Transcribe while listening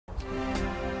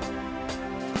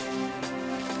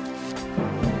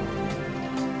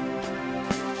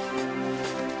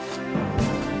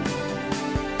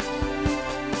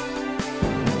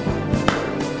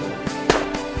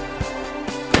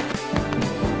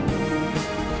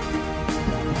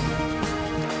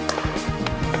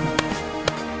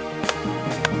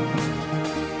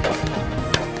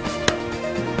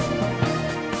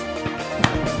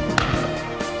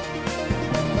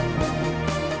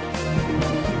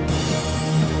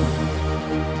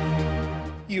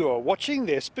watching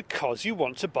this because you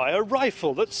want to buy a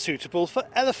rifle that's suitable for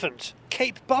elephant,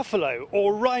 Cape buffalo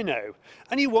or rhino,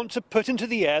 and you want to put into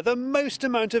the air the most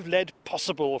amount of lead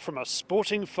possible from a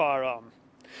sporting firearm.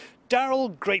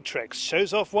 Daryl Greatrex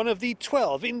shows off one of the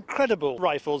 12 incredible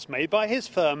rifles made by his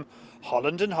firm,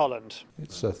 Holland Holland.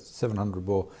 It's a 700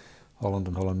 bore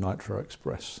Holland Holland Nitro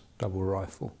Express double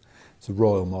rifle. It's a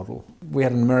royal model. We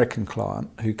had an American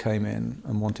client who came in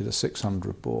and wanted a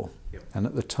 600 bore, and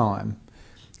at the time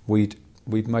we'd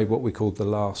made what we called the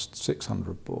last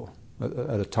 600 bore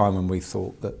at a time when we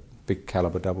thought that big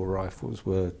caliber double rifles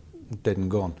were dead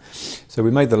and gone. So we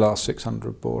made the last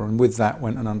 600 bore, and with that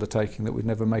went an undertaking that we'd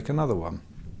never make another one.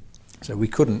 So we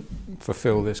couldn't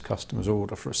fulfill this customer's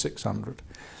order for a 600.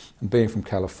 And being from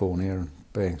California and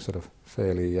being sort of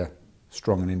fairly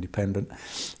strong and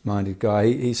independent-minded guy,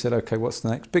 he said, "Okay, what's the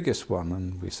next biggest one?"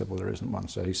 And we said, "Well, there isn't one."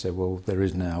 So he said, "Well, there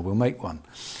is now. We'll make one."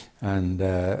 And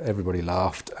everybody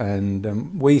laughed.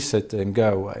 And we said to him,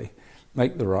 "Go away,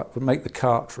 make the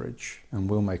cartridge, and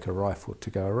we'll make a rifle to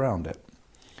go around it."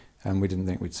 And we didn't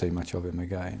think we'd see much of him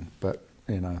again. But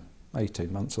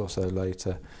 18 months or so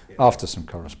later, after some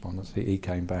correspondence, he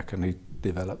came back and he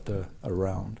developed a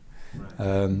round.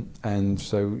 Right. And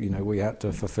so, we had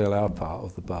to fulfil our part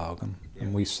of the bargain,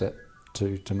 and we set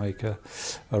to make a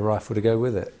rifle to go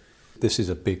with it. This is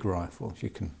a big rifle, as you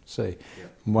can see.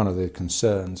 One of the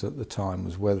concerns at the time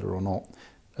was whether or not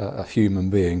a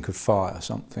human being could fire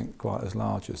something quite as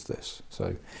large as this.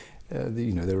 So,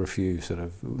 there were a few sort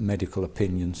of medical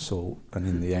opinions sought, and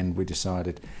in the end we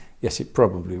decided, yes, it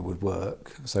probably would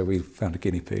work. So we found a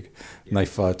guinea pig, and they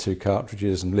fired 2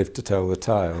 cartridges and lived to tell the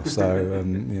tale. So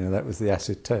that was the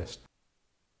acid test.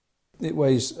 It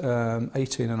weighs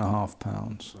 18.5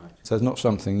 pounds. Right. So it's not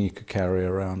something you could carry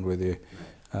around with you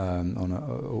on an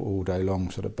all day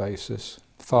long sort of basis.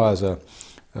 Fires a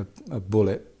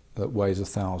bullet that weighs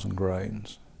 1,000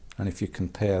 grains, and if you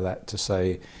compare that to,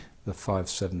 say, the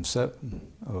 5.77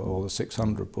 or the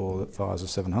 600 bore that fires a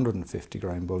 750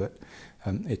 grain bullet,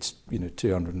 it's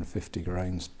 250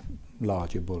 grains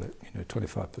larger bullet,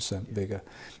 25% bigger,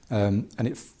 and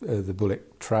the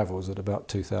bullet travels at about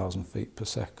 2,000 feet per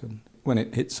second. When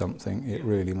it hits something, it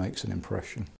really makes an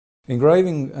impression.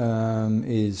 Engraving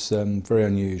is very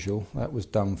unusual. That was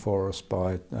done for us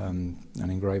by an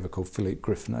engraver called Philippe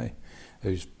Griffenay,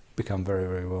 who's become very,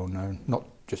 very well known, not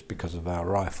just because of our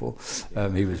rifle.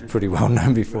 He was pretty well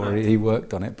known before he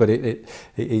worked on it, but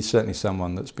he's certainly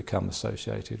someone that's become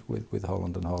associated with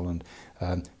Holland Holland,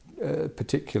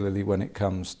 particularly when it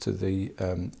comes to the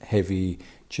heavy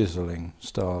chiselling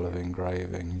style of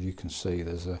engraving. You can see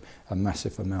there's a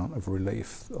massive amount of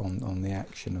relief on the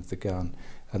action of the gun,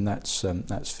 and that's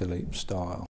Philippe's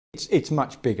style. It's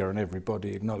much bigger, and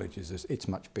everybody acknowledges this. It's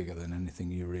much bigger than anything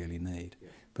you really need.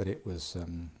 But it was,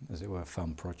 as it were, a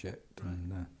fun project,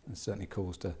 and it certainly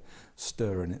caused a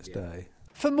stir in its day.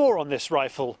 For more on this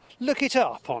rifle, look it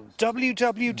up on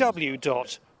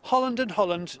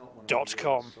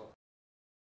www.hollandandholland.com.